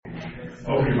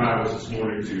Open your Bibles this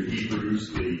morning to Hebrews,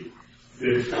 the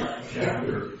 5th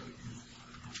chapter.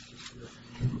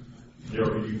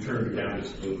 Joe, you turn down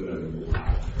just a little bit.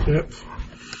 Yep.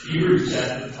 Hebrews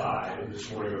chapter 5, this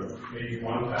morning on page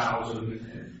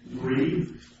 1003.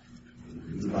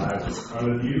 The Bible in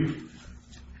front of you.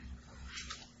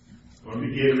 I'm going to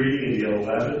begin reading in the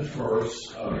 11th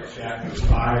verse of chapter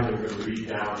 5, and we're going to read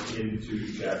down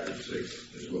into chapter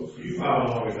 6 as well. So you follow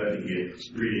along as I begin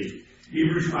reading.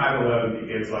 Hebrews 5:11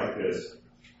 begins like this.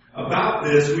 About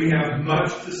this we have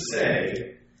much to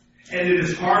say, and it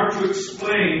is hard to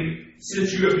explain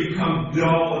since you have become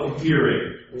dull of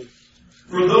hearing.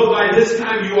 For though by this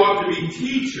time you ought to be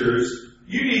teachers,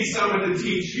 you need someone to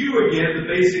teach you again the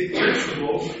basic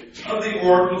principles of the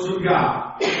oracles of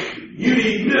God. You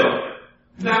need milk,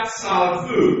 not solid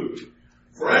food.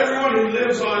 For everyone who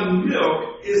lives on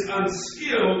milk is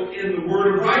unskilled in the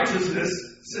word of righteousness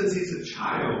since he's a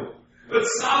child. But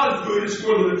solid food is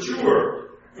for the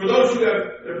mature, for those who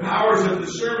have their powers of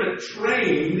discernment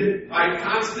trained by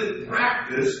constant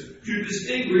practice to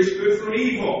distinguish good from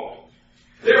evil.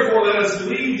 Therefore, let us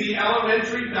leave the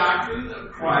elementary doctrine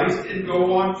of Christ and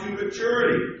go on to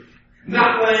maturity,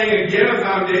 not laying again a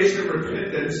foundation of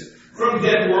repentance from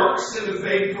dead works and of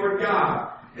faith toward God,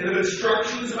 and of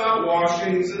instructions about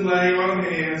washings and laying on of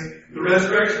hands, the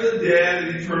resurrection of the dead,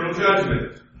 and eternal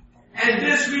judgment. And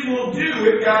this we will do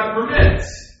if God permits.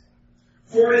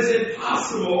 For it is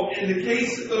impossible in the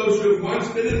case of those who have once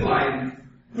been enlightened,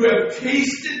 who have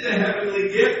tasted the heavenly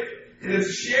gift, and have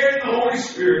shared the Holy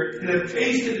Spirit, and have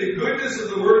tasted the goodness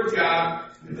of the Word of God,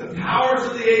 and the powers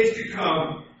of the age to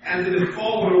come, and that have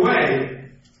fallen away,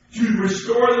 to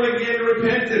restore them again to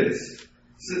repentance,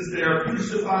 since they are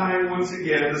crucifying once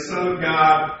again the Son of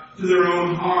God to their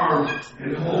own harm,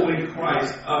 and holding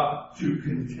Christ up to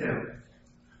contempt.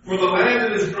 For the land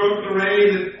that has broken the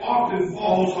rain that often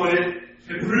falls on it,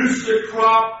 and produces a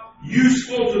crop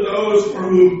useful to those for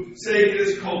whom sake it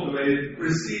is cultivated,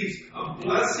 receives a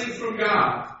blessing from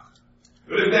God.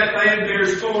 But if that land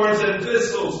bears thorns and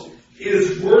thistles, it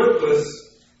is worthless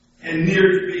and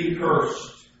near to being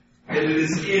cursed, and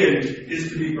its end is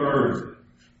to be burned.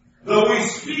 Though we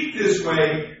speak this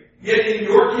way, yet in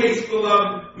your case,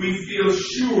 beloved, we feel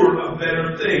sure of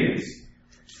better things,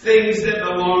 things that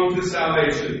belong to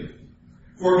salvation.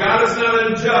 For God is not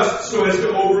unjust so as to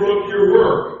overlook your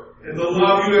work and the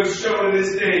love you have shown in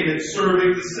His name in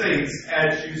serving the saints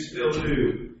as you still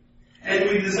do. And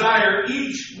we desire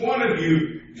each one of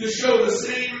you to show the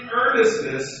same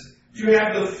earnestness to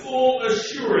have the full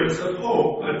assurance of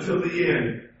hope until the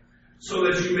end, so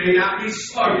that you may not be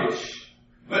sluggish,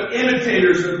 but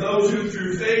imitators of those who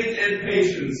through faith and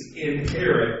patience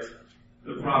inherit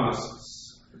the promises.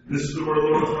 This is the word of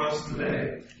the Lord for us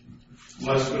today.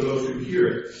 Blessed are those who hear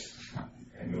it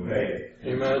and obey.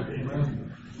 Amen.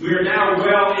 Amen. We are now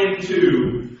well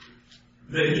into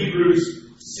the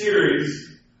Hebrews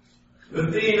series.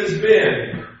 The theme has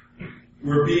been,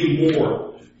 we're being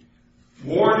warned.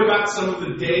 Warned about some of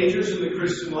the dangers in the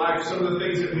Christian life, some of the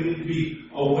things that we need to be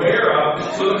aware of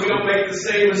so that we don't make the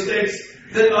same mistakes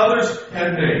that others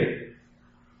have made.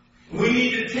 We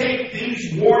need to take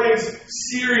these warnings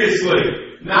seriously.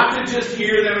 Not to just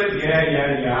hear them and,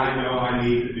 I know I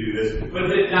need to do this, but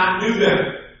to not do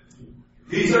them.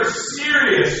 These are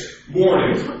serious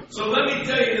warnings. So let me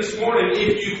tell you this morning,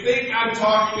 if you think I'm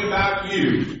talking about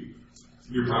you,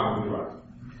 you're probably right.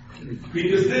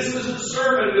 Because this is a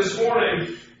sermon this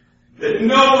morning that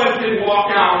no one can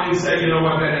walk out and say, you know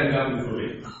what, that had nothing for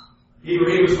me. He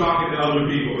was talking to other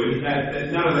people, but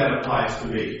none of that applies to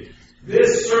me.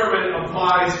 This sermon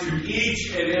applies to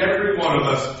each and every one of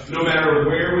us, no matter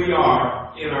where we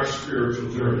are in our spiritual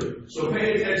journey. So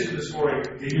pay attention this morning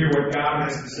to hear what God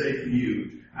has to say to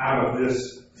you out of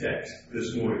this text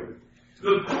this morning.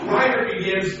 The writer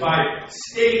begins by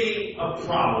stating a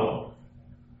problem.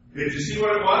 Did you see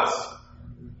what it was?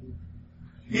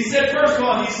 He said, first of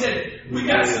all, we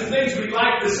got some things we'd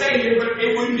like to say here, but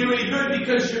it wouldn't do any good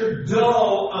because you're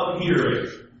dull of hearing.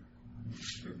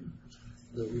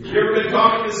 You ever been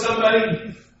talking to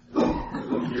somebody?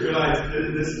 You realize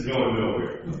this is going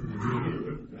nowhere.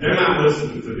 They're not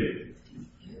listening to me.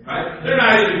 Right? They're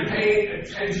not even paying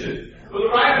attention. Well, the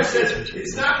writer says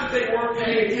it's not that they weren't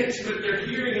paying attention, but their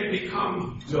hearing had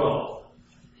become dull.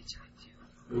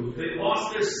 They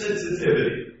lost their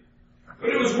sensitivity. But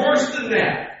it was worse than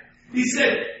that. He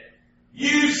said,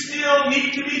 you still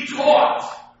need to be taught.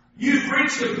 You've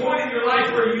reached a point in your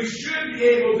life where you should be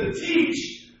able to teach,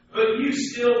 but you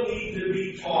still need to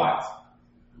be taught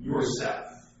yourself.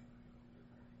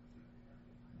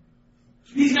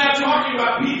 He's not talking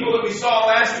about people that we saw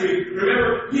last week.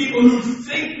 Remember, people who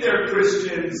think they're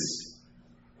Christians,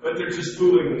 but they're just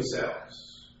fooling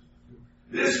themselves.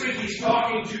 This week he's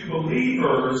talking to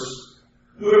believers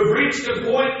who have reached a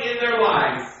point in their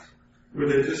life where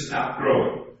they just stop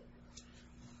growing.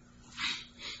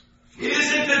 It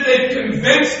isn't that they've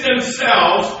convinced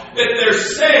themselves that they're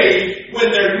saved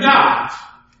when they're not.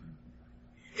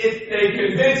 They've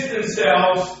convinced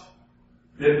themselves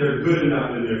that they're good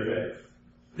enough in their faith.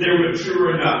 They're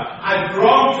mature enough. I've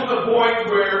grown to the point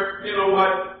where, you know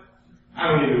what, I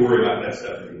don't need to worry about that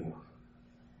stuff anymore.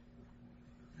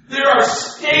 There are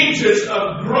stages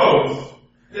of growth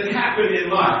that happen in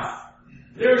life.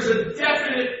 There's a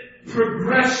definite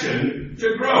progression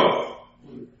to growth.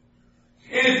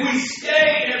 And if we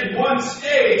stay at one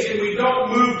stage and we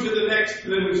don't move to the next,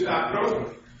 then we stop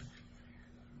growing.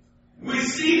 We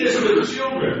see this with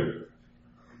children.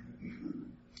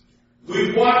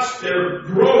 We watch their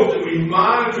growth and we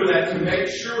monitor that to make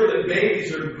sure that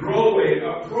babies are growing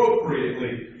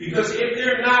appropriately. Because if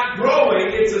they're not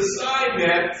growing, it's a sign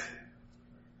that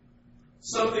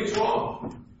something's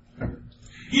wrong.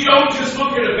 You don't just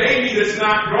look at a baby that's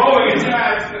not growing and say,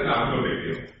 no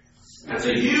big deal. That's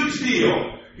a huge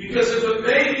deal. Because if a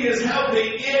baby is healthy,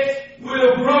 it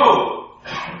will grow.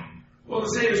 Well,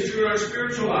 the same is true in our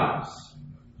spiritual lives.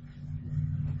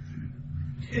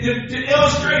 And to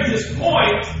illustrate this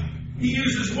point, he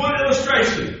uses one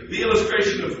illustration, the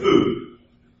illustration of food.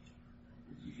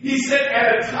 He said,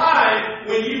 at a time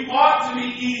when you ought to be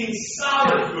eating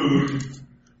solid food,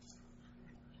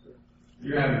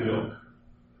 you're having milk.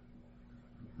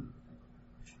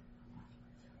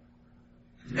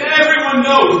 And everyone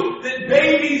knows that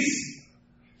babies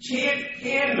can't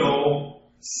handle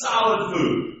solid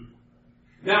food.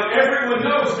 Now, everyone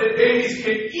knows that babies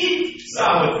can eat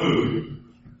solid food,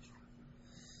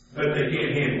 but they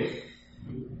can't handle it.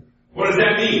 What does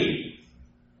that mean?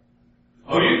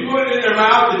 Oh, you can put it in their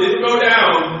mouth and it'll go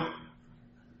down,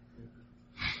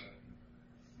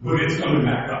 but it's coming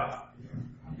back up.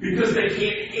 Because they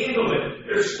can't handle it.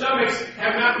 Their stomachs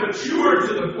have not matured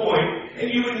to the point,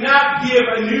 and you would not give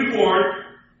a newborn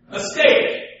a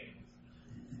steak.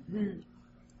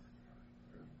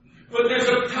 But there's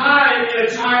a time in a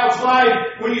child's life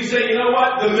when you say, you know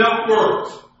what, the milk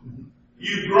works.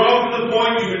 You've grown to the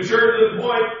point, you've matured to the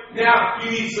point, now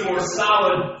you need some more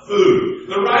solid food.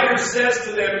 The writer says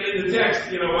to them in the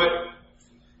text, you know what,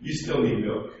 you still need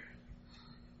milk.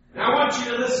 Now I want you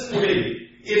to listen to me.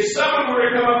 If someone were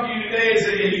to come up to you today and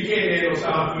say, yeah, you can't handle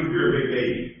solid food, you're a big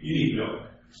baby, you need milk.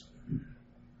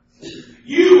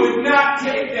 You would not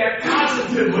take that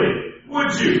positively,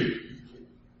 would you?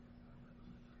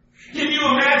 Can you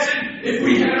imagine if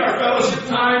we had our fellowship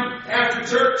time after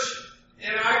church?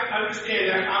 And I understand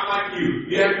that I'm like you.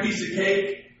 You have a piece of cake.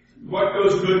 What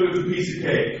goes good with a piece of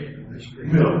cake?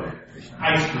 Milk.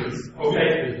 Ice cream.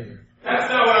 Okay? That's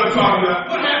not what I'm talking about.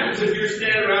 What happens if you're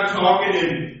standing around talking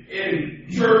in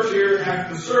church here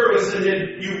after the service and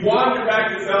then you wander back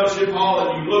to the fellowship hall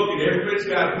and you look and everybody's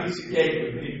got a piece of cake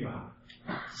with me on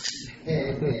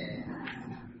it?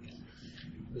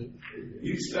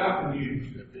 You stop and you...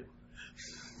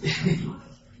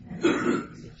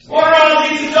 What are all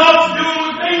these adults doing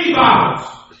with baby bottles?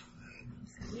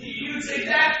 You would say,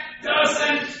 that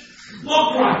doesn't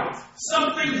look right.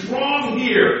 Something's wrong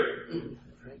here.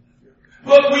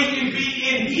 But we can be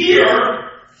in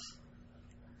here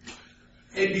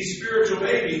and be spiritual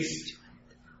babies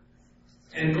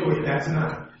and go, that's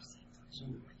not.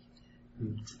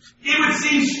 It would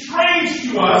seem strange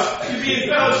to us to be in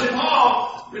fellowship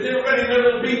hall with everybody in their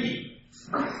little binky.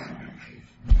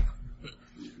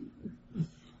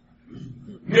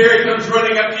 Mary comes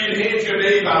running up to you and hands you a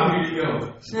baby bottle. Here you go.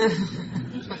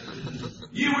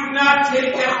 You would not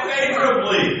take that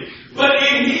favorably. But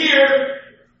in here,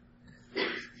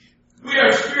 we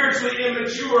are spiritually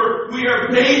immature. We are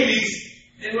babies,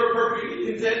 and we're perfectly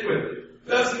content with it.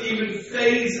 Doesn't even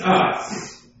faze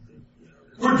us.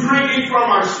 We're drinking from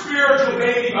our spiritual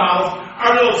baby bottles,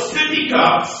 our little sippy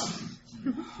cups,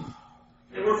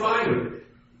 and we're fine with it.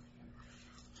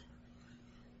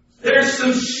 There's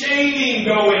some shaming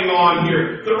going on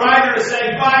here. The writer is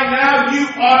saying, by now you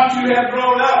ought to have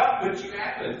grown up, but you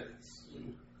haven't.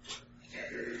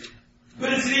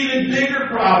 But it's an even bigger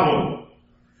problem.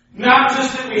 Not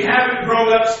just that we haven't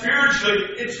grown up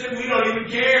spiritually, it's that we don't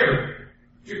even care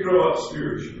to grow up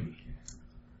spiritually.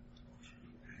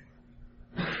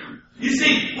 You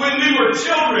see, when we were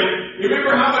children, you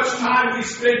remember how much time we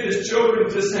spent as children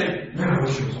just saying, man, I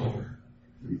wish I was older.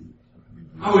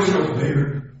 I wish I was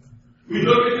bigger. We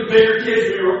look at the bigger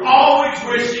kids, we were always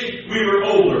wishing we were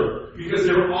older because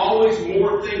there were always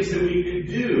more things that we could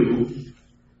do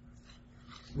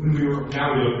when we were,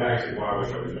 now we look back and say, well, I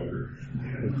wish I was younger.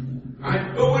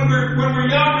 Right? But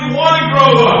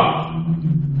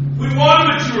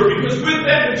with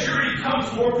that maturity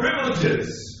comes more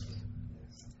privileges.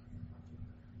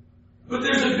 But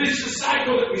there's a vicious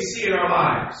cycle that we see in our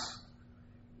lives.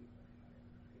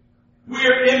 We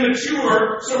are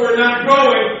immature, so we're not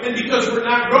growing, and because we're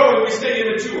not growing, we stay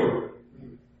immature.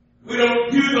 We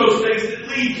don't do those things that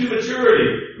lead to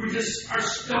maturity. We just are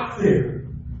stuck there.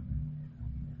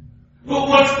 But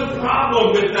what's the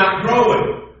problem with not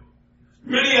growing?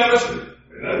 Many of us,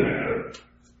 it doesn't matter.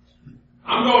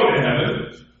 I'm going to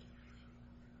heaven.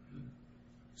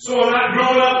 So I'm not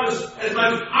growing up as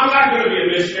much. I'm not going to be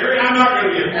a missionary. I'm not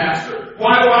going to be a pastor.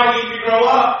 Why do I need to grow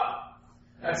up?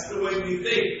 That's the way we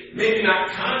think. Maybe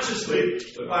not consciously,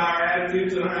 but by our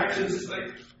attitudes and our actions, it's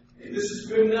like, hey, this is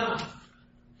good enough.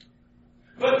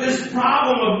 But this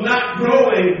problem of not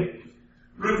growing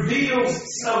reveals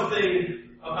something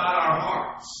about our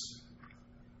hearts.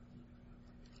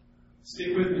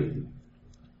 Stick with me.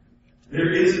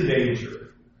 There is a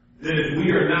danger that if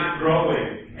we are not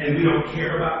growing and we don't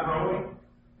care about growing,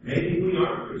 maybe we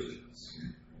aren't Christians.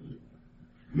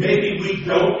 Maybe we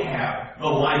don't have the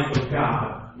life of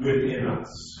God within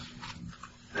us.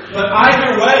 But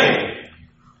either way,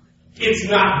 it's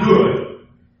not good.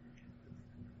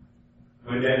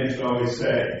 My dad used to always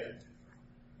say,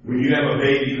 when you have a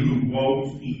baby who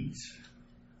won't eat,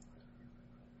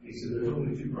 he said, there's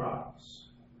only two problems.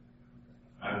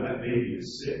 Either that baby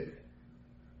is sick,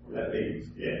 or that baby's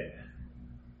dead.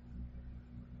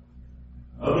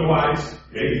 Otherwise,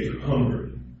 babies are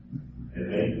hungry,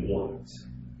 and they want it.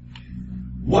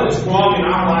 What is wrong in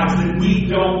our lives that we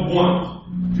don't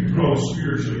want to grow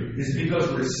spiritually? Is it because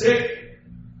we're sick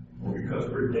or because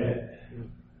we're dead?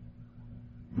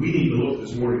 We need to look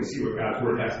this morning and see what God's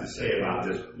Word has to say about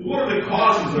this. What are the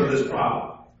causes of this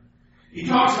problem? He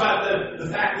talks about the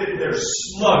fact that they're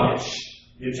sluggish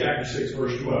in chapter 6,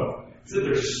 verse 12. He said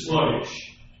they're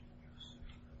sluggish.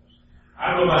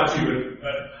 I don't know about you,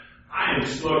 but I am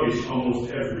sluggish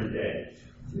almost every day.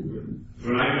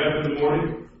 When I get up in the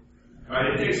morning,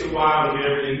 right, it takes a while to get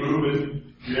everything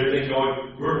moving, get everything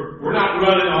going. We're not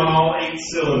running on all 8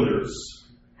 cylinders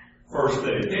first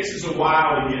thing. It takes us a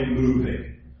while to get moving.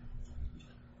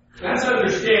 That's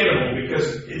understandable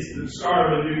because it's the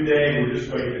start of a new day and we're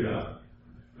just waking up.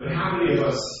 But how many of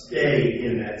us stay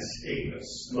in that state of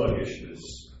sluggishness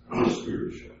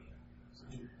spiritually?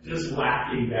 Just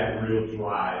lacking that real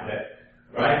drive,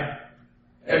 right?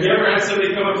 Have you ever had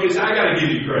somebody come up to you and say, I got to give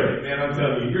you credit. Man, I'm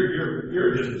telling you,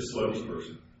 you're just a sluggish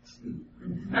person.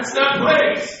 That's not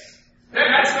praise.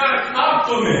 That's not a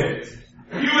compliment.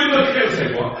 You would look at them and say,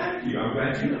 well, thank you. I'm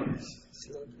glad you know this.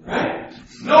 Right?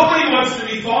 Nobody wants to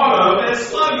be thought of as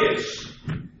sluggish.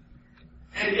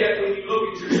 And yet, when you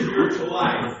look at your spiritual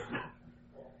life,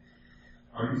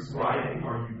 are you thriving?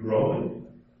 Are you growing?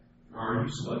 Or are you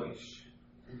sluggish?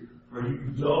 Are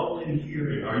you dull in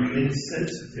hearing? Are you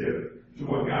insensitive to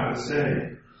what God is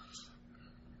saying?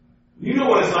 You know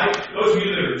what it's like, those of you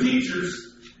that are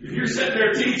teachers, if you're sitting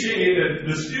there teaching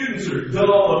and the students are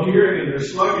dull of hearing and they're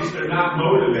sluggish, they're not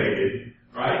motivated,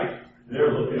 right?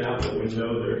 They're looking out the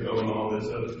window, they're going all this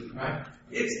other stuff, right?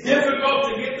 It's difficult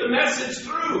to get the message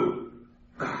through.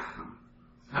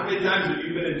 How many times have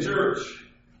you been in church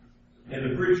and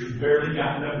the preacher's barely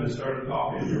gotten up and started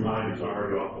talking and your mind is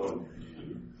already off one?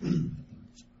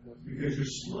 Because you're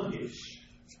sluggish.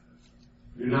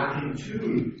 You're not in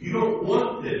tune. You don't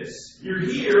want this. You're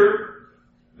here,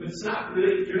 but it's not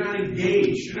really, you're not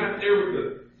engaged. You're not there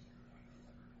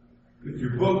with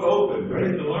your book open,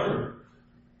 ready to learn.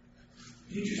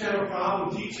 Teachers have a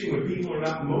problem teaching when people are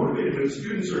not motivated, when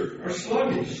students are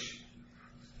sluggish.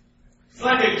 It's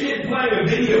like a kid playing a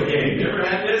video game. You ever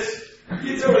had this?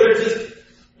 Kids over there just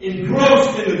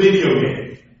engrossed in the video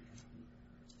game.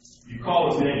 You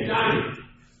call his name, Johnny.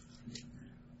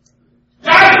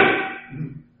 Johnny!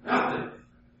 Nothing.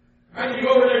 Right? You go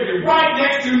over there, you're right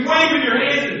next to him, waving your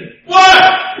hands, and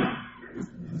what?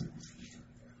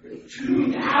 You're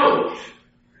tuned out.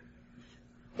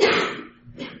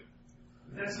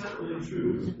 That's not really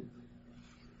true.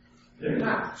 They're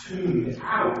not tuned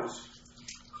out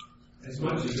as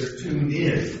much as they're tuned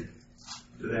in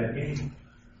to that game.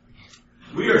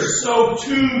 We are so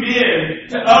tuned in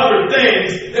to other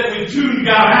things that we tune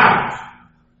God out.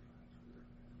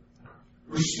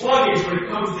 We're sluggish when it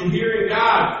comes to hearing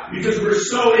God because we're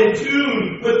so in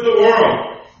tune with the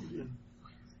world.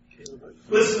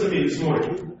 Listen to me this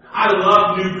morning. I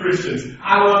love new Christians.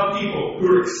 I love people who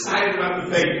are excited about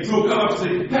the faith, who will come up and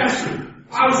say, Pastor,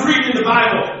 I was reading the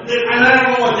Bible, and I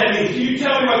don't know what that means. Can you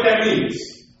tell me what that means?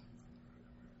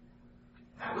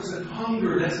 That was a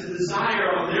hunger, that's a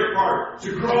desire on their part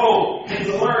to grow and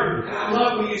to learn. And I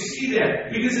love when you see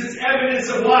that, because it's evidence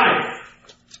of life.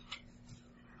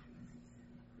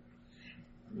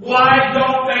 Why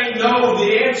don't they know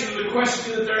the answer to the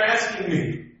question that they're asking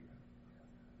me?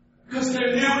 Because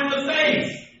they're new in the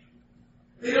faith.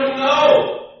 They don't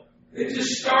know. They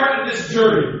just started this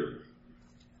journey.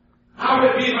 How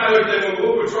would it be if I looked at them,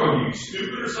 well, what's wrong? You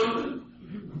stupid or something?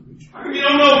 How come you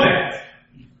don't know that?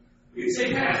 You'd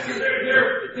say, Pastor,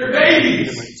 they're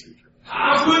babies.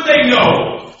 How could they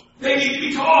know? They need to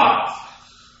be taught.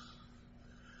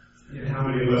 And how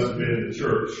many of us have been in the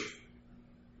church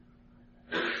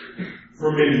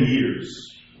for many years,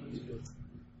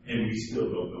 and we still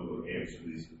don't know the answer to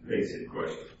these basic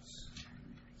questions?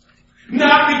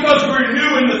 Not because we're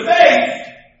new in the faith,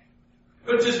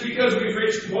 but just because we've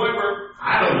reached the point where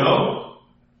I don't know,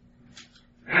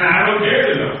 and I don't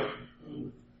care to know.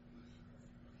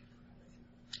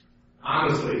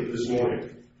 Honestly, this morning,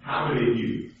 how many of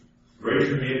you, raise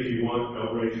your hand if you want,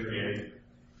 don't raise your hand,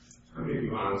 how many of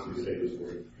you honestly say this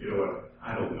morning, you know what,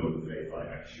 I don't know the faith like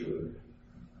I should?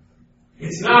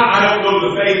 It's not, I don't know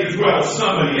the faith as well as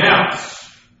somebody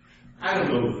else. I don't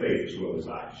know the faith as well as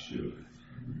I should.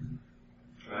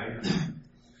 Right?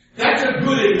 That's a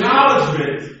good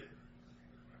acknowledgement.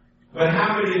 But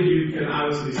how many of you can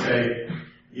honestly say,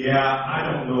 yeah, I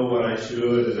don't know what I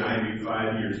should, and I knew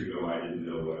 5 years ago I didn't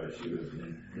know what I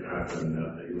should, and I've done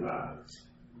nothing about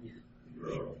it.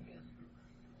 Bro.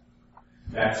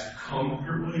 That's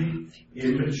comfortably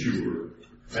immature.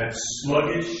 That's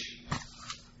sluggish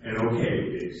and okay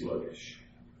with being sluggish.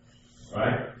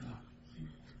 Right?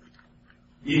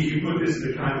 If you put this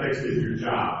in the context of your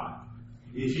job,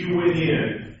 if you went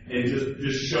in and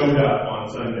just showed up on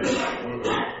Sunday,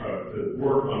 to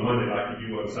work on Monday like you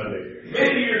do on Sunday,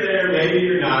 maybe you're there, maybe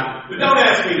you're not, but don't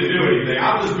ask me to do anything.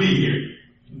 I'll just be here.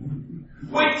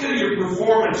 Wait till your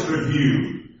performance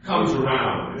review comes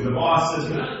around and the boss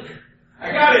says,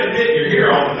 I gotta admit you're here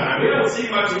all the time. We don't see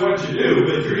much of what you do,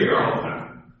 but you're here all the time.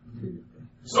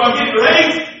 So I'm getting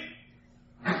raised?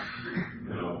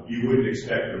 No, you wouldn't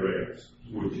expect a raise,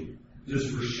 would you?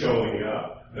 Just for showing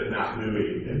up, but not doing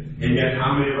anything. And yet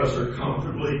how many of us are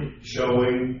comfortably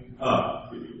showing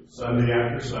up Sunday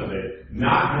after Sunday,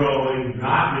 not growing,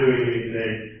 not doing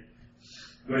anything?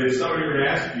 But if somebody were to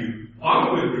ask you, I'm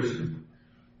a good Christian.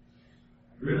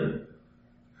 Really?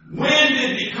 When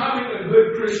did becoming a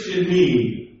good Christian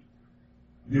mean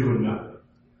doing nothing?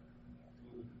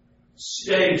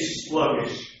 Staying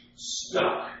sluggish,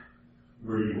 stuck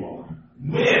where you are.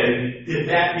 When did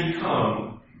that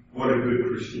become what a good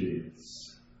Christian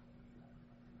is?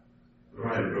 The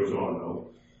writer goes on though.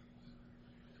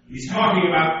 He's talking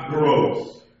about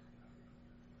growth.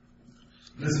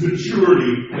 This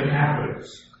maturity that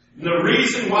happens. And the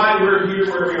reason why we're here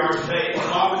where we are today is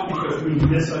often because we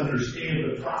misunderstand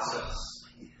the process.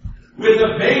 With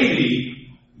a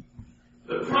baby,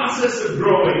 the process of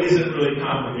growing isn't really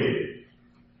complicated.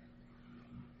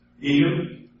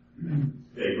 Even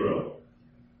they grow.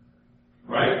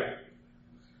 Right?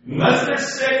 Unless they're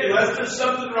sick, unless there's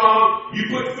something wrong, you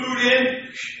put food in,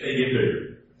 they get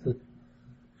bigger.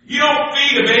 You don't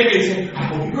feed a baby and say, I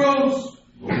hope it grows.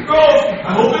 I hope it grows.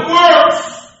 I hope it works.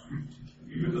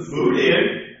 You put the food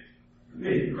in, the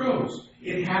baby grows.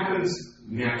 It happens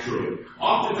naturally.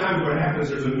 Oftentimes what happens,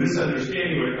 there's a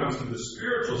misunderstanding when it comes to the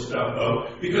spiritual stuff,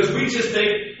 though, because we just think,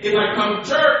 if I come to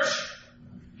church,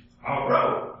 I'll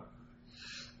grow.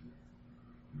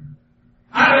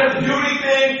 I don't have to do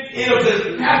anything. It'll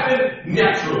just happen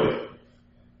naturally.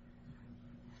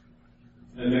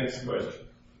 The next question.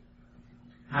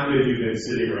 How many of you have been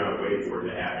sitting around waiting for it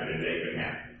to happen and it ain't been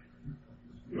happening?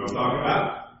 You know what I'm talking about?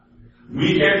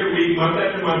 Week after week, month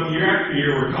after month, year after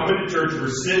year, we're coming to church, we're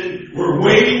sitting, we're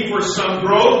waiting for some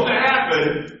growth to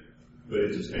happen, but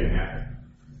it just ain't happening.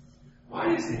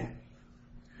 Why is that?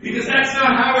 Because that's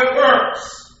not how it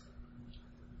works.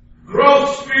 Growth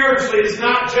spiritually is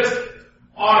not just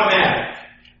automatic.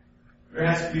 There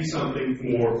has to be something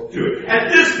more to it.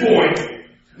 At this point,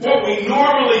 what we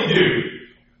normally do,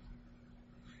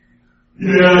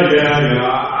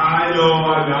 I know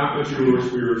I'm not mature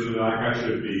spiritually like I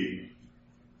should be.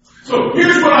 So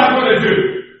here's what I'm going to do.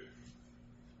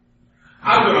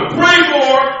 I'm going to pray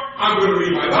more, I'm going to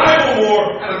read my Bible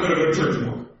more, and I'm going to go to church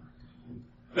more.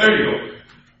 There you go.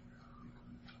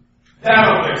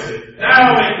 That'll fix it.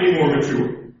 That'll make me more mature.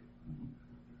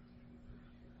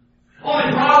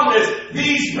 Only problem is,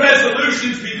 these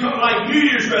resolutions become like New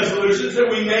Year's resolutions, and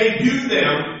we may do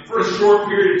them for a short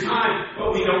period of time,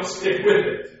 but we don't stick with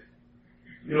it.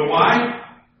 You know why?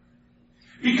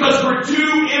 Because we're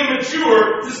too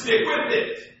immature to stick with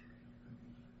it.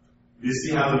 You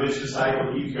see how the vicious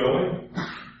cycle keeps going?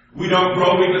 We don't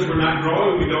grow because we're not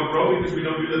growing. We don't grow because we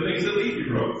don't do the things that lead to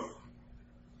growth.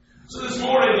 So this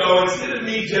morning, though, instead of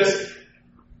me just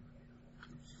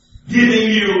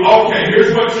giving you, okay,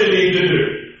 here's what you need to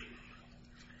do.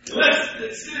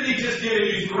 Instead of me just giving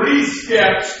you 3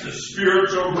 steps to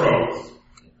spiritual growth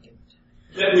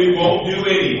that we won't do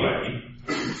anyway,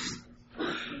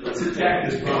 let's attack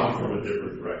this problem from a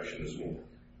different direction this morning.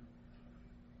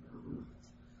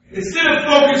 Instead of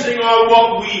focusing on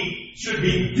what we should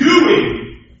be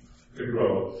doing to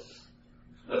grow,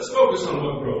 let's focus on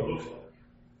what growth looks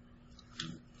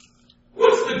like.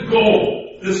 What's the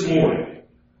goal this morning?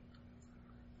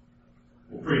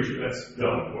 Well, preacher, that's a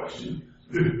dumb question.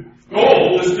 The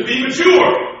goal is to be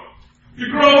mature, to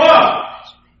grow up.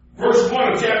 Verse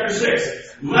 1 of chapter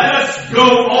 6. Let us go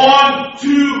on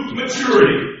to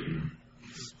maturity.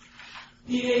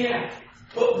 Yeah,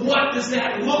 but what does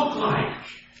that look like?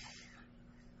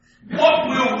 What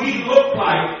will we look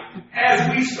like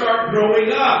as we start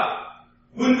growing up?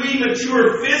 When we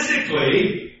mature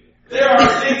physically, there are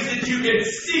things that you can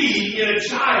see in a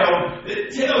child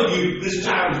that tell you this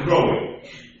child is growing.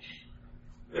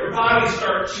 Their bodies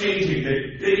start changing.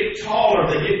 They get taller.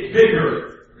 They get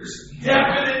bigger. There's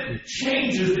definite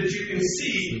changes that you can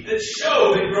see that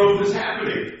show that growth is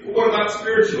happening. But what about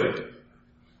spiritually?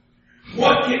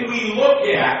 What can we look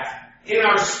at in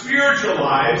our spiritual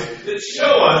lives that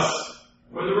show us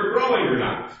whether we're growing or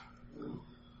not?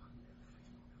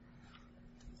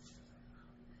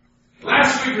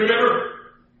 Last week,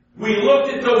 remember, we looked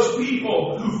at those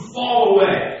people who fall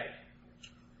away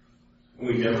and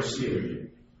we never see them again.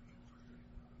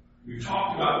 We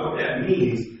talked about what that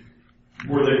means.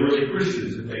 Were they really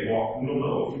Christians if they walk?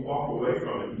 No. If you walk away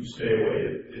from it, you stay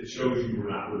away. It shows you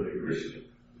were not really a Christian.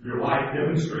 Your life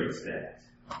demonstrates that.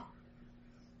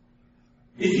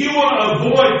 If you want to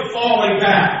avoid falling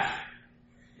back,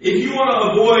 if you want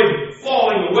to avoid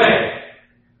falling away,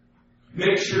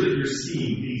 make sure that you're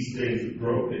seeing these things of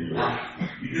growth in your life.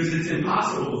 Because it's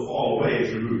impossible to fall away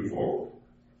as you're moving forward.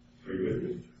 Are you with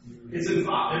me? It's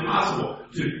impossible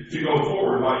to go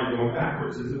forward while you're going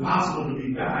backwards. It's impossible to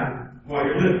be God while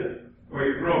you're living, while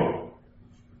you're growing.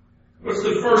 What's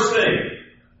the first thing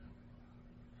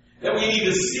that we need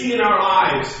to see in our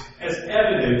lives as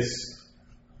evidence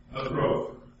of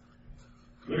growth?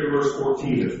 Look at verse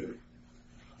 14 of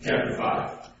chapter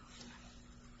 5.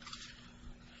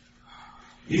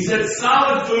 He said,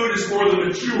 solid food is for the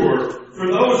mature, for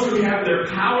those who have their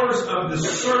powers of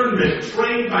discernment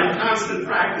trained by constant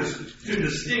practice to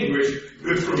distinguish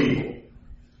good from evil.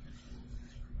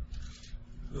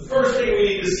 The first thing we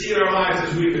need to see in our lives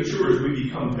as we mature is we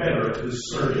become better at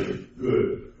discerning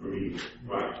good from evil,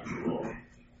 right from wrong.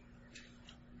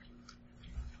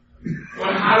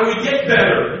 Well, how do we get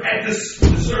better at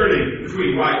discerning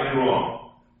between right and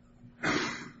wrong?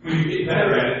 Well, you get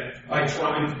better at it by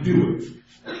trying to do it.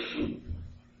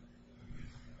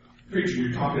 Preacher,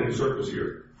 you're talking in circles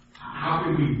here. How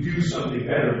can we do something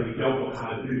better that we don't know how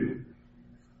to do?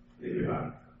 Think about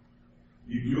it.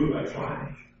 You do it by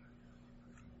trying.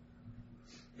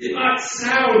 It might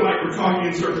sound like we're talking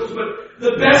in circles, but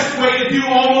the best way to do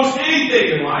almost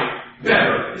anything in life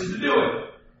better is to do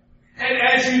it. And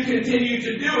as you continue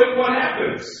to do it, what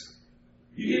happens?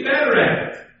 You get better at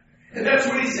it. And that's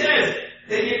what he says.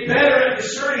 They get better at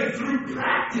discerning through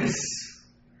practice.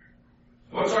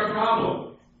 What's our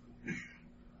problem?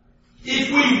 If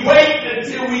we wait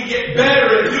until we get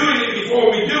better at doing it before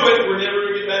we do it, we're never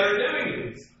going to get better at doing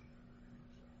it.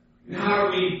 Now, how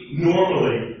do we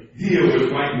normally deal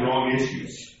with right and wrong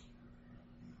issues?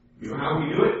 You know how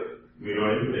we do it? We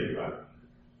don't even think about it.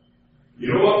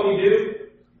 You know what we do?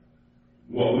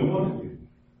 What we want to do.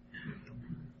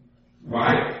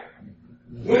 Right?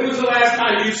 When was the last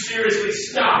time you seriously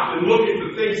stopped and looked at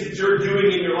the things that you're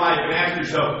doing in your life and asked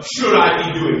yourself, should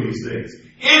I be doing these things?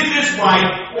 Is this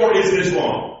right or is this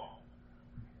wrong?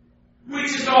 We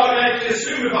just automatically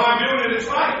assume if I'm doing it, it's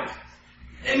right.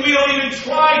 And we don't even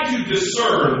try to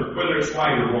discern whether it's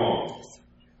right or wrong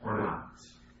or not.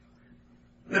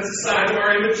 That's a sign of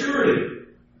our immaturity.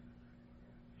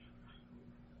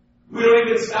 We don't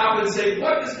even stop and say,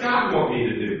 what does God want me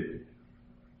to do?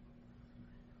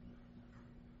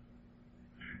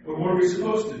 But what are we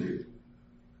supposed to do?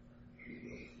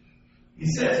 He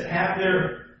says, have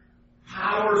their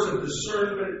powers of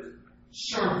discernment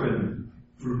sharpened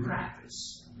through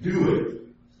practice. Do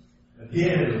it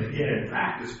again and again.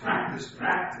 Practice, practice,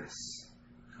 practice.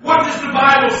 What does the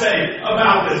Bible say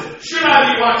about this? Should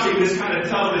I be watching this kind of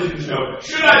television show?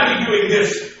 Should I be doing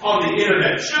this on the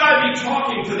internet? Should I be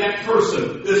talking to that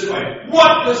person this way?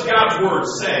 What does God's Word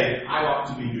say I ought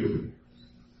to be doing?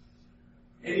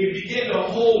 And you begin to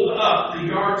hold up the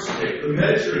yardstick, the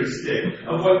measuring stick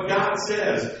of what God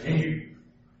says, and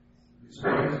it's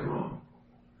right or wrong.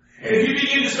 And if you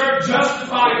begin to start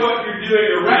justifying what you're doing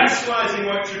or rationalizing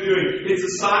what you're doing, it's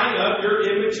a sign of your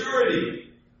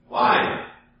immaturity. Why?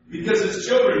 Because as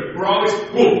children, we're always,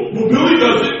 well, Billy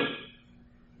does it.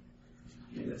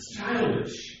 Yeah, that's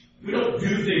childish. We don't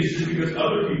do things just because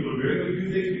other people are doing it. We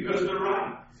do things because they're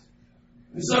right.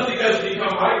 And something doesn't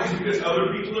become right just because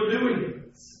other people are doing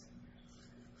it.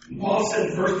 And Paul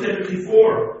said in 1 Timothy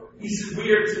 4, he said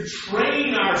we are to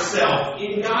train ourselves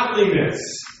in godliness.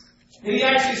 And he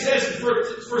actually says in 1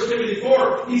 Timothy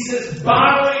 4, he says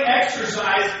bodily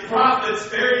exercise profits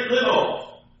very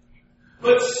little.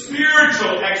 But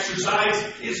spiritual exercise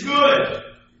is good.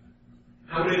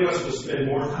 How many of us will spend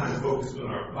more time focused on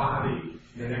our body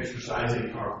and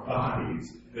exercising our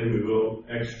bodies than we will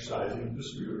exercising the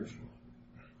spiritual?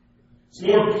 It's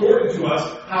more important to us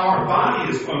how our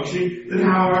body is functioning than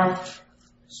how our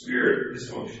spirit is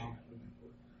functioning.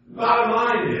 The bottom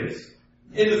line is,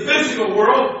 in the physical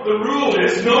world, the rule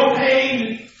is no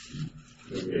pain.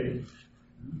 Okay.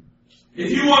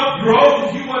 If you want growth,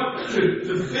 if you want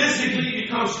to physically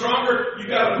become stronger, you've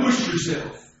got to push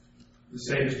yourself. The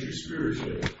same is true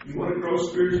spiritually. You want to grow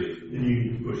spiritually, then you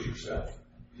need to push yourself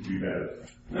to be better.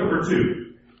 Number 2.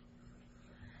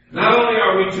 Not only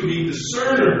are we to be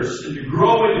discerners and to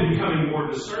grow into becoming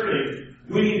more discerning,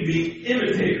 we need to be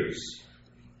imitators.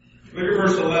 Look at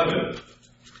verse 11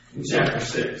 in chapter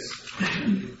 6.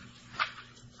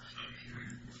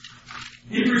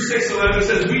 Hebrews 6:11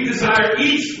 says, we desire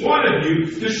each one of you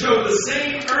to show the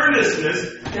same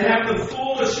earnestness, to have the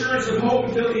full assurance of hope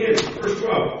until the end. Verse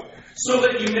 12. So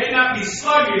that you may not be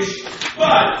sluggish,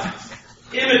 but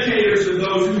imitators of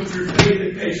those who through faith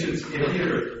and patience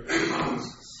inherit the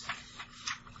promises.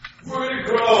 If we're going to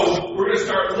grow, we're going to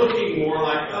start looking more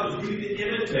like others. We need to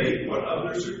imitate what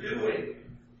others are doing.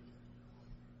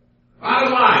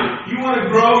 Bottom line, you want to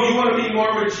grow, you want to be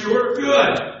more mature?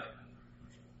 Good.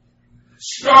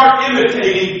 Start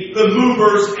imitating the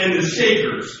movers and the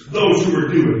shakers, those who are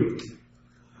doing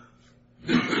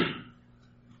it.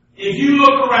 If you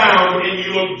look around and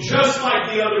you look just like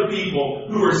the other people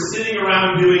who are sitting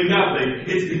around doing nothing,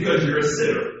 it's because you're a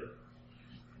sinner.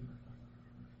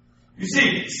 You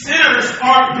see, sinners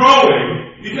aren't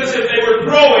growing because if they were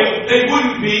growing, they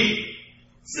wouldn't be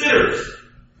sinners.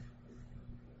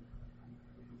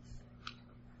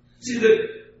 See,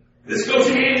 this goes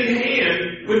hand in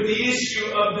hand with the issue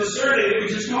of discerning that we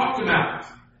just talked about.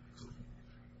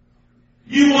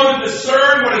 You want to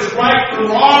discern what is right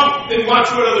from wrong, then watch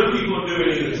what other people are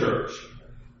doing in the church.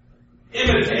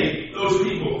 Imitate those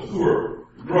people who are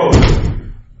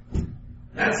growing.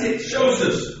 That's it. Shows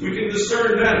us we can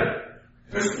discern better.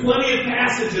 There's plenty of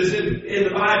passages in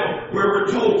the Bible where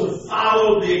we're told to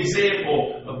follow the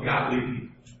example of godly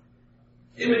people.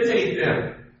 Imitate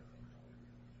them.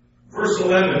 Verse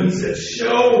 11, he said,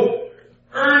 show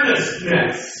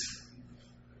earnestness.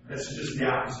 That's just the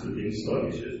opposite of being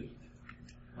sluggish.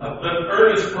 An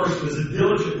earnest person is a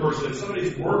diligent person. If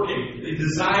somebody's working, they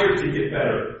desire to get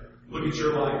better. Look at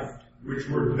your life. Which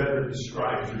word better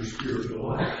describes your spiritual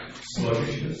life?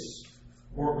 Sluggishness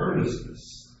or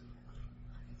earnestness?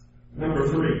 Number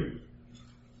 3.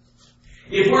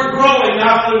 If we're growing,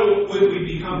 not only will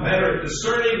we become better at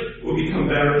discerning, we'll become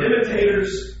better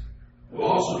imitators, we'll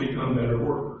also become better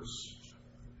workers.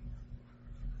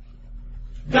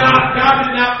 God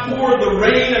did not pour the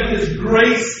rain of His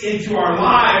grace into our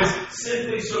lives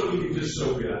simply so we can just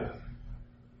soak it up.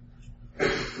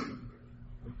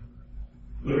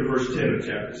 Look at verse 10 of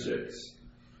chapter 6.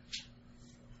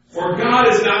 For God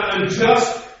is not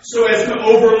unjust so as to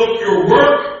overlook your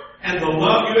work and the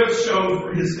love you have shown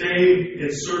for His name in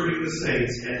serving the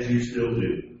saints as you still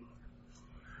do.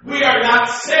 We are not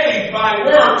saved by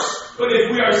works, but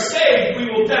if we are saved, we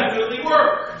will definitely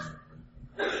work.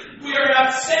 We are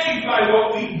not saved by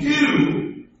what we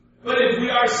do, but if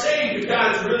we are saved, if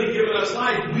God has really given us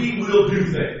life, we will do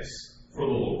things for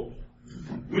the Lord.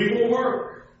 We will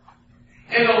work.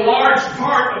 And a large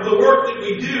part of the work that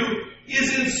we do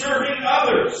is in serving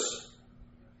others.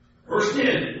 Verse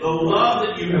 10, the love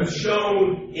that you have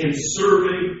shown in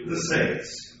serving the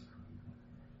saints.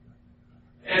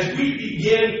 As we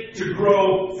begin to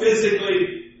grow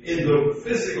physically in the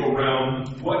physical realm,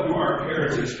 what do our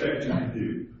parents expect you to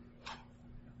do?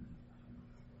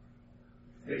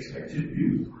 They expect you to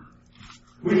do.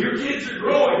 When your kids are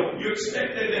growing, you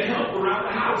expect them to help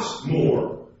around the house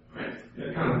more. Right?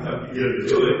 That's kind of tough to get them to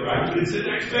do it, right? But it's an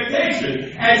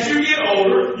expectation. As you get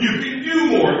older, you can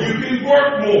do more. You can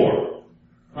work more.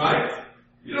 Right?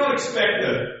 You don't expect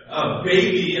a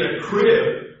baby in a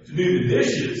crib to do the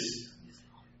dishes.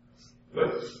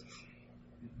 But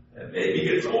that baby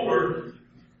gets older,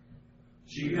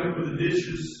 she can help with the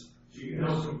dishes. She You can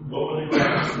help them mow the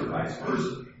grass or vice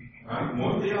versa. Right?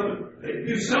 One or the other. They can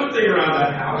do something around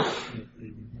that house.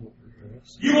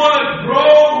 You want to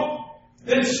grow?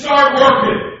 Then start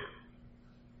working.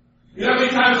 You know how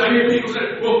many times I hear people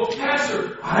say, well,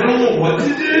 Pastor, I don't know what to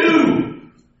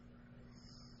do.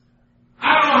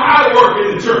 I don't know how to work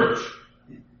in the church.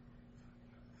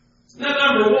 Now,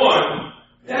 number one,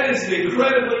 that is an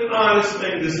incredibly honest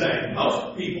thing to say.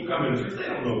 Most people come into church, they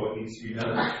don't know what needs to be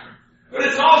done. But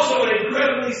it's also an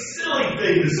incredibly silly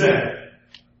thing to say.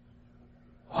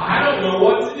 I don't know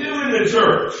what to do in the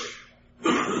church.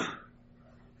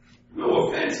 No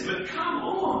offense, but come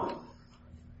on.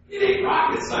 It ain't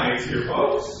rocket science here,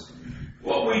 folks.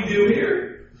 What we do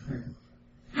here.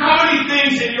 How many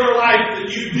things in your life that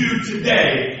you do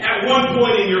today, at one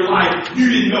point in your life, you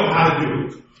didn't know how to do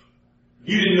it?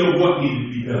 You didn't know what needed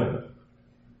to be done.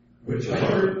 But you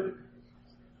learned.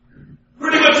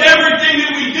 Pretty much everything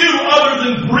that we do other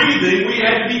than breathing, we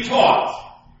had to be taught.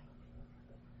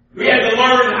 We had to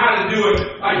learn how to do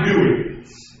it by doing it.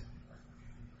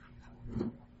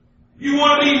 You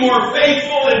want to be more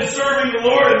faithful in serving the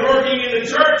Lord and working in the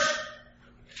church?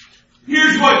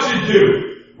 Here's what you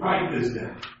do. Write this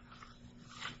down.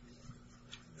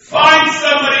 Find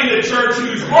somebody in the church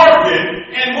who's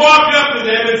working and walk up to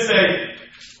them and say,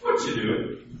 what you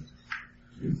doing?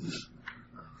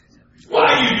 Why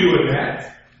are you doing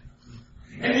that?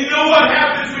 And you know what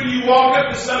happens when you walk up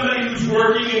to somebody who's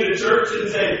working in the church and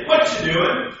say, what you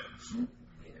doing?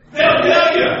 They'll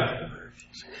tell you.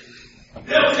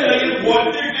 They'll tell you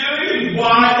what they're doing and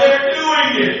why they're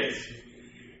doing it.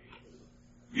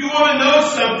 You want to know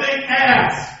something?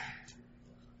 Ask.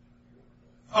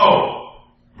 Oh,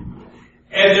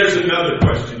 and there's another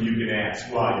question you can ask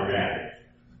while you're at it.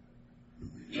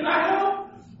 Can I help?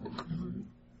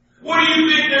 What do you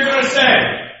think they're going to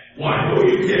say? Why, no,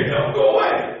 you can't help. Go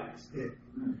away.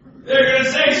 They're going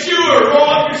to say, sure, roll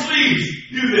up your sleeves.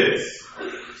 Do this.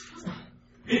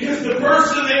 Because the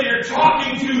person that you're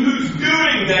talking to who's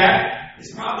doing that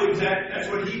is probably that's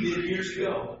what he did years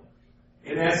ago.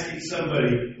 And asking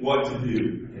somebody what to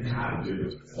do and how to do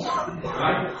it.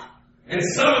 Right? And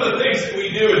some of the things that we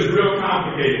do is real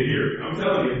complicated here. I'm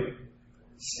telling you.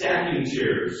 Stacking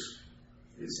chairs.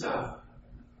 It's tough.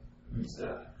 It's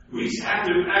tough. We have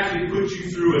to actually put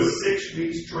you through a 6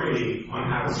 weeks training on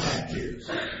how to stack chairs.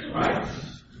 Right?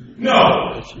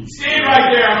 No. Stand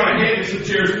right there. I'm going to hand you some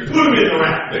chairs. Put them in the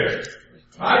rack there.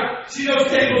 Right? See those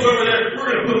tables over there? We're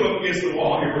going to put them up against the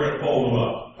wall here. We're going to fold them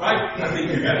up. Right? I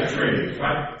think you got the training.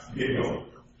 Right? Get going.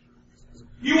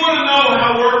 You want to know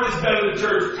how work is done in the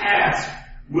church? Ask.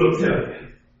 We'll tell you.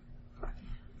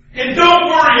 And don't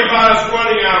worry about us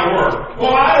running out of work.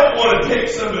 Well, I don't want to take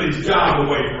somebody's job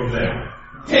away from them.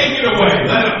 Take it away.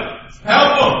 Let them.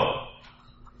 Help them.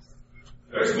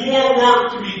 There's more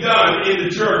work to be done in the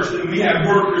church than we have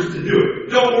workers to do it.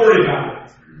 Don't worry about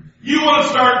it. You want to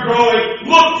start growing,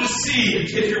 look to see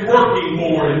if you're working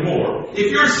more and more.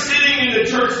 If you're sitting in the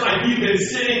church like you've been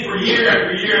sitting for year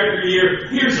after year after year,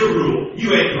 here's the rule.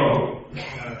 You ain't growing.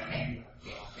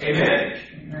 Amen?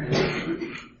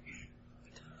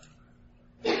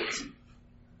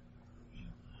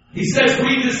 He says,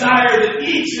 we desire that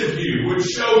each of you would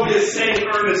show this same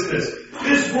earnestness.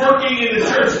 This working in the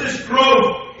church, this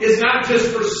growth is not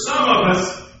just for some of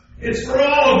us, it's for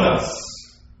all of us.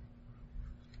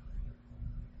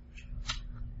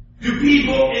 Do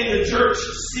people in the church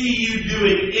see you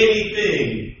doing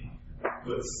anything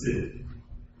but sin?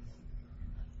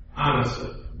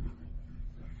 Honestly.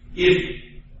 If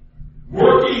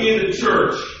working in the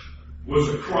church was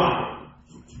a crime,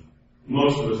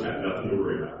 most of us have nothing to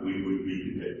worry about. We would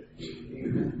be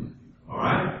convicted.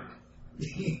 Alright?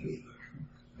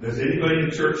 Does anybody in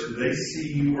the church, do they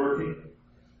see you working?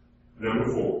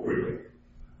 Number 4, quickly.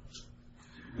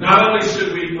 Not only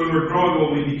should we, when we're growing,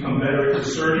 will we become better at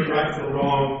discerning right from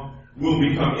wrong, we'll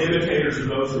become imitators of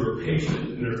those who are patient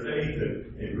in their faith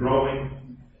and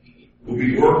growing. We'll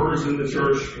be workers in the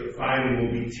church, but finally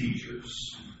we'll be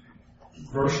teachers.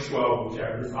 Verse 12 of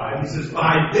chapter 5, he says,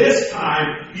 by this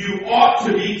time you ought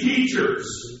to be teachers.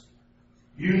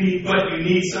 But you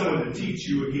need someone to teach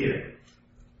you again.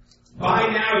 By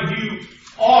now you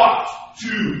ought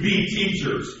to be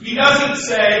teachers. He doesn't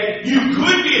say you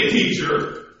could be a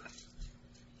teacher.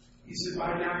 He said,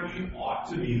 by now you ought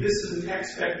to be. This is an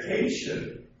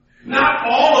expectation. Not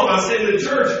all of us in the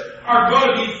church are going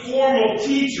to be formal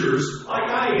teachers like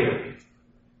I am.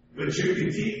 But you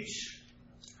can teach.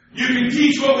 You can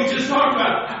teach what we just talked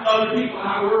about, other people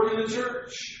how to work in the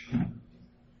church.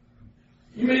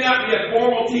 You may not be a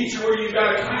formal teacher where you've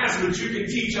got a class, but you can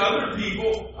teach other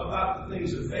people about the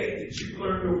things of faith that you've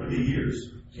learned over the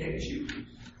years. Can't you?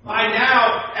 By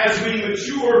now, as we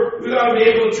mature, we ought to be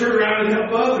able to turn around and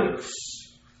help others.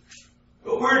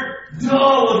 But we're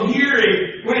dull of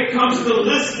hearing when it comes to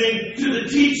listening to the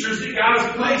teachers that God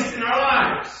has placed in our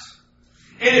lives.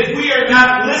 And if we are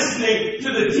not listening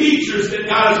to the teachers that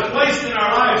God has placed in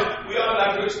our lives, we ought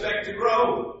not to expect to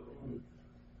grow.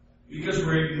 Because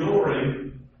we're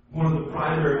ignoring one of the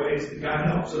primary ways that God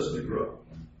helps us to grow.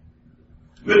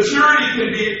 Maturity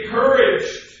can be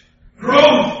encouraged.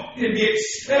 Growth can be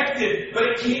expected, but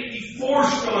it can't be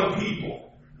forced on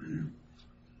people.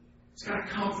 It's got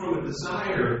to come from a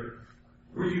desire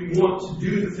where you want to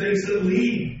do the things that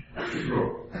lead to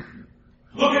growth.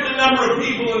 Look at the number of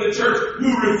people in the church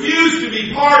who refuse to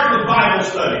be part of Bible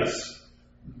studies.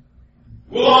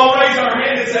 We'll all raise our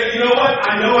hand and say, you know what?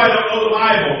 I know I don't know the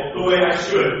Bible the way I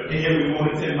should, and yet we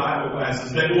won't attend Bible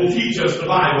classes that will teach us the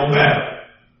Bible better.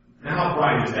 Now, how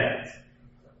bright is that?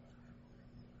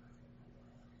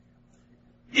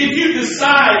 If you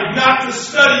decide not to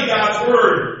study God's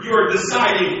Word, you are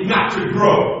deciding not to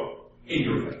grow in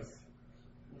your faith.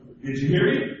 Did you hear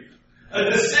me? A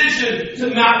decision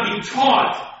to not be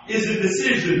taught is a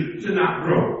decision to not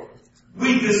grow.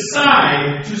 We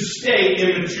decide to stay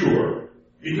immature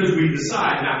because we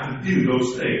decide not to do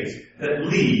those things that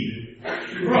lead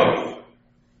to growth.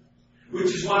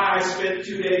 Which is why I spent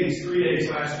 3 days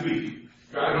last week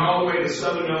driving all the way to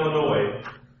Southern Illinois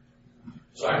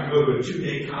so I could go to a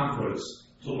 2-day conference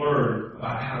to learn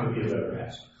about how to be a better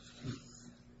pastor.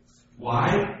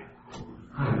 Why?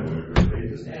 I don't know. Everybody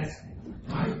just ask me.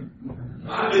 Why?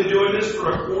 I've been doing this for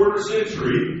a quarter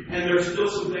century, and there's still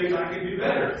some things I can do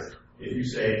better. If you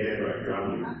say amen right here,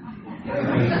 I'm you.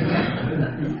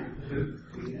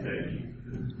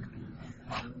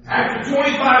 After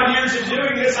 25 years of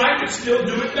doing this, I could still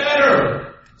do it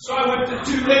better. So I went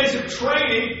to 2 days of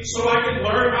training so I could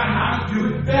learn about how to do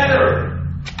it better.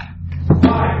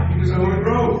 Why? Because I want to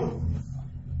grow.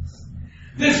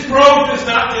 This growth is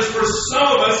not just for some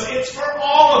of us, it's for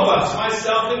all of us,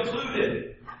 myself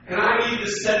included. And I need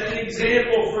to set an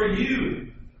example for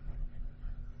you.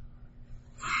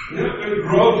 You're not going to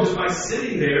grow just by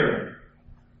sitting there.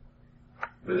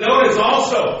 But notice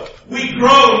also, we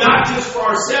grow not just for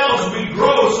ourselves, we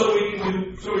grow so we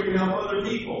can help other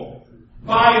people.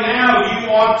 By now you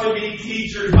ought to be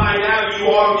teachers, by now you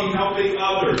ought to be helping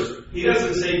others. He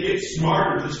doesn't say get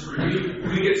smarter just for you.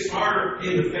 We get smarter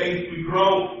in the faith, we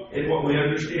grow in what we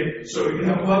understand so we can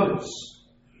help others.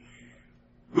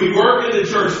 We work in the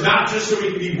church not just so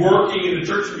we can be working in the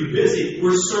church and be busy.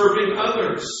 We're serving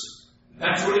others.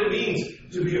 That's what it means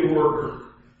to be a worker.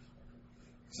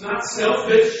 It's not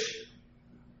selfish.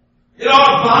 It ought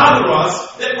to bother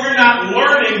us that we're not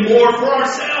learning more for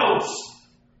ourselves.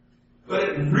 But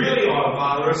it really ought to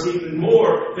bother us even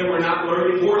more that we're not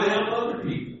learning more to help other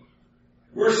people.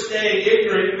 We're staying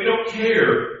ignorant. We don't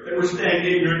care that we're staying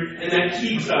ignorant, and that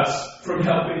keeps us from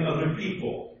helping other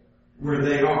people where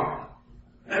they are.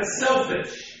 That's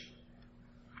selfish.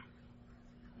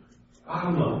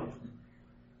 Bottom line.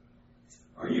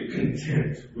 Are you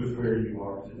content with where you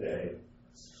are today?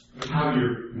 With how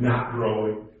you're not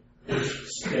growing? You're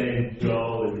staying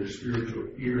dull in your spiritual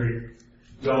hearing,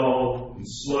 dull and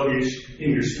sluggish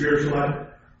in your spiritual life?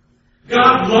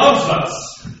 God loves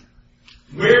us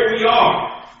where we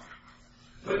are.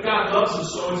 But God loves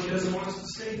us so much He doesn't want us to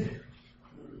stay there.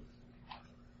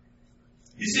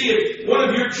 You see, if one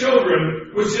of your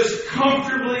children was just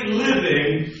comfortably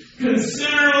living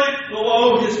considerably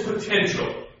below his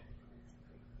potential,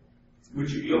 would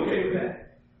you be okay with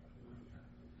that?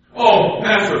 Oh,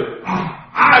 Pastor,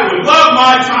 I would love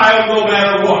my child no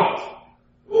matter what.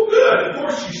 Well, good. Of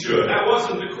course you should. That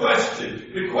wasn't the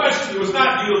question. The question was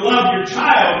not do you love your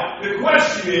child. The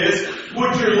question is,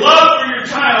 would your love for your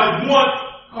child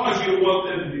cause you to want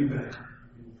them to do better?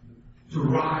 To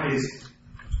rise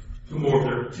to more of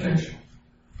their potential.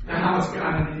 Now, how is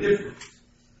God any different?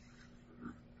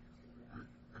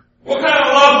 What kind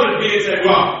of love would it be to say,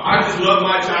 well, I just love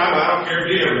my child. I don't care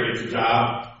if he ever gets a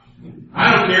job.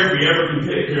 I don't care if he ever can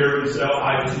take care of himself.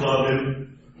 I just love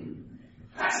him.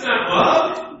 That's not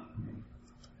love.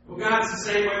 Well, God's the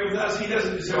same way with us. He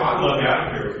doesn't just say, oh, I love you. I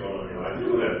don't care what's going on in your life. Do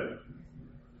whatever.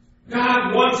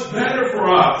 God wants better for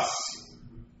us.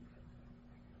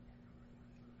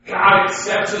 God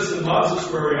accepts us and loves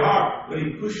us where we are, but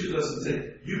He pushes us and says,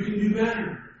 you can do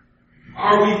better.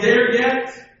 Are we there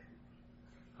yet?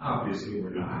 Obviously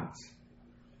we're not.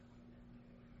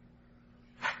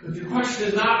 But the question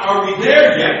is not, are we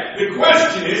there yet? The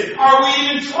question is, are we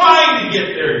even trying to get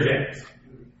there yet?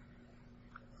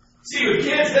 See, with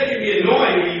kids, they can be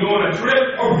annoying when you go on a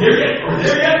trip. Are we there yet? Are we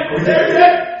there yet? Are we there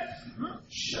yet?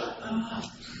 Shut up.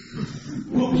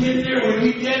 We'll get there when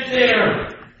we get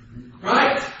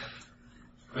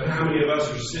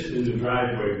in the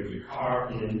driveway with the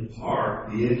car in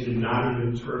park, the engine not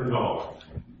even turned on.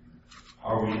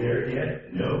 Are we there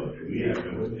yet? No, we have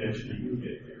no intention to even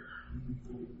get there.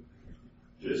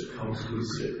 Just comfortably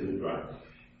sit in the driveway.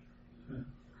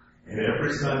 And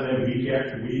every Sunday, week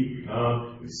after week, we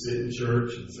come, we sit in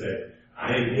church and say,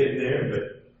 I ain't getting there,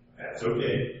 but that's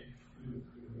okay.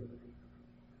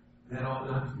 That ought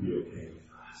not to be okay with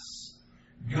us.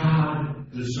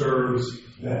 God deserves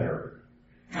better.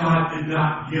 God did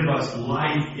not give us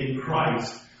life in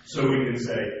Christ so we can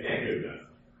say, yeah, good enough.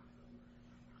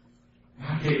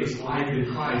 God gave us life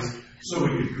in Christ so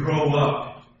we could grow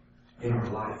up in our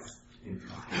life in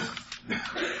Christ.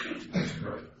 Let's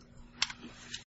pray.